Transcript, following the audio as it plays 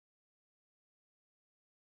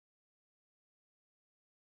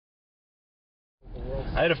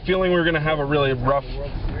I had a feeling we were going to have a really rough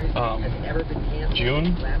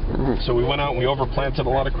June, so we went out and we overplanted a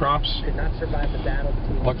lot of crops.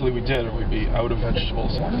 Luckily we did, or we'd be out of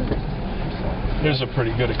vegetables. Here's a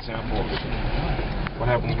pretty good example of what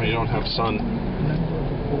happens when you don't have sun.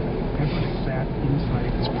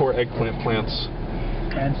 These poor eggplant plants.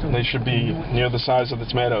 They should be near the size of the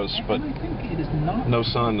tomatoes, but no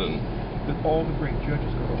sun, and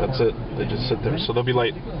that's it. They just sit there. So they'll be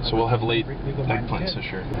late. So we'll have late eggplants this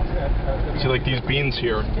year. See, like these beans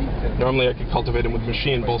here, normally I could cultivate them with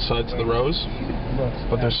machine both sides of the rows,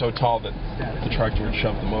 but they're so tall that the tractor would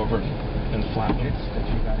shove them over and flat them.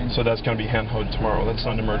 So that's going to be hand-hoed tomorrow. That's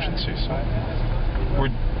not an emergency. So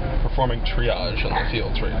we're performing triage on the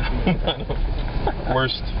fields right now.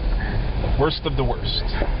 Worst of the worst.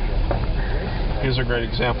 Here's a great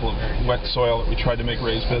example of wet soil that we tried to make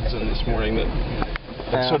raised beds in this morning.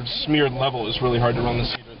 That sort of smeared level is really hard to run the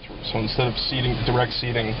seeder through. So instead of seeding, direct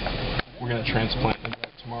seeding, we're going to transplant it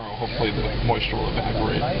tomorrow. Hopefully the moisture will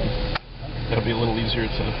evaporate. It'll be a little easier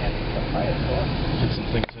to get some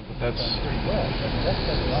things in, but that's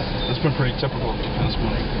been pretty typical of the past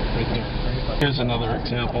month right there. Here's another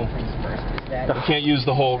example. We can't use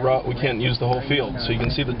the whole field, so you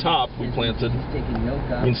can see the top we planted.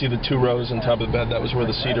 You can see the 2 rows on top of the bed. That was where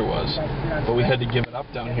the cedar was, but we had to give it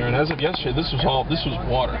up down here. And as of yesterday, this was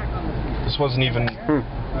water. This wasn't even.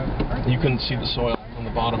 You couldn't see the soil on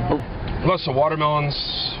the bottom. We lost the watermelons.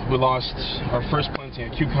 We lost our first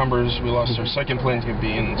planting of cucumbers. We lost our second planting of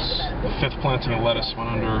beans. The 5th planting of lettuce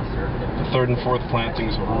went under. The 3rd and 4th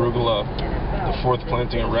plantings of arugula. The 4th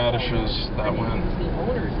planting of radishes, that went.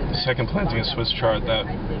 The 2nd planting of Swiss chard, we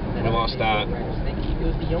lost that.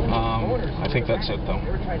 I think that's it though.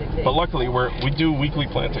 But luckily we do weekly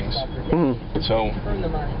plantings, so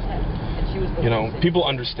you know, people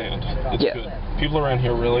understand. It's good. People around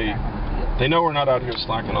here really, they know we're not out here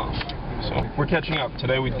slacking off. So we're catching up.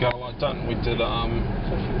 Today we got a lot done. We did,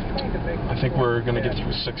 I think we're going to get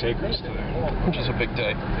through 6 acres today, which is a big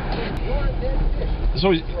day.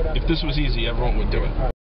 If this was easy, everyone would do it.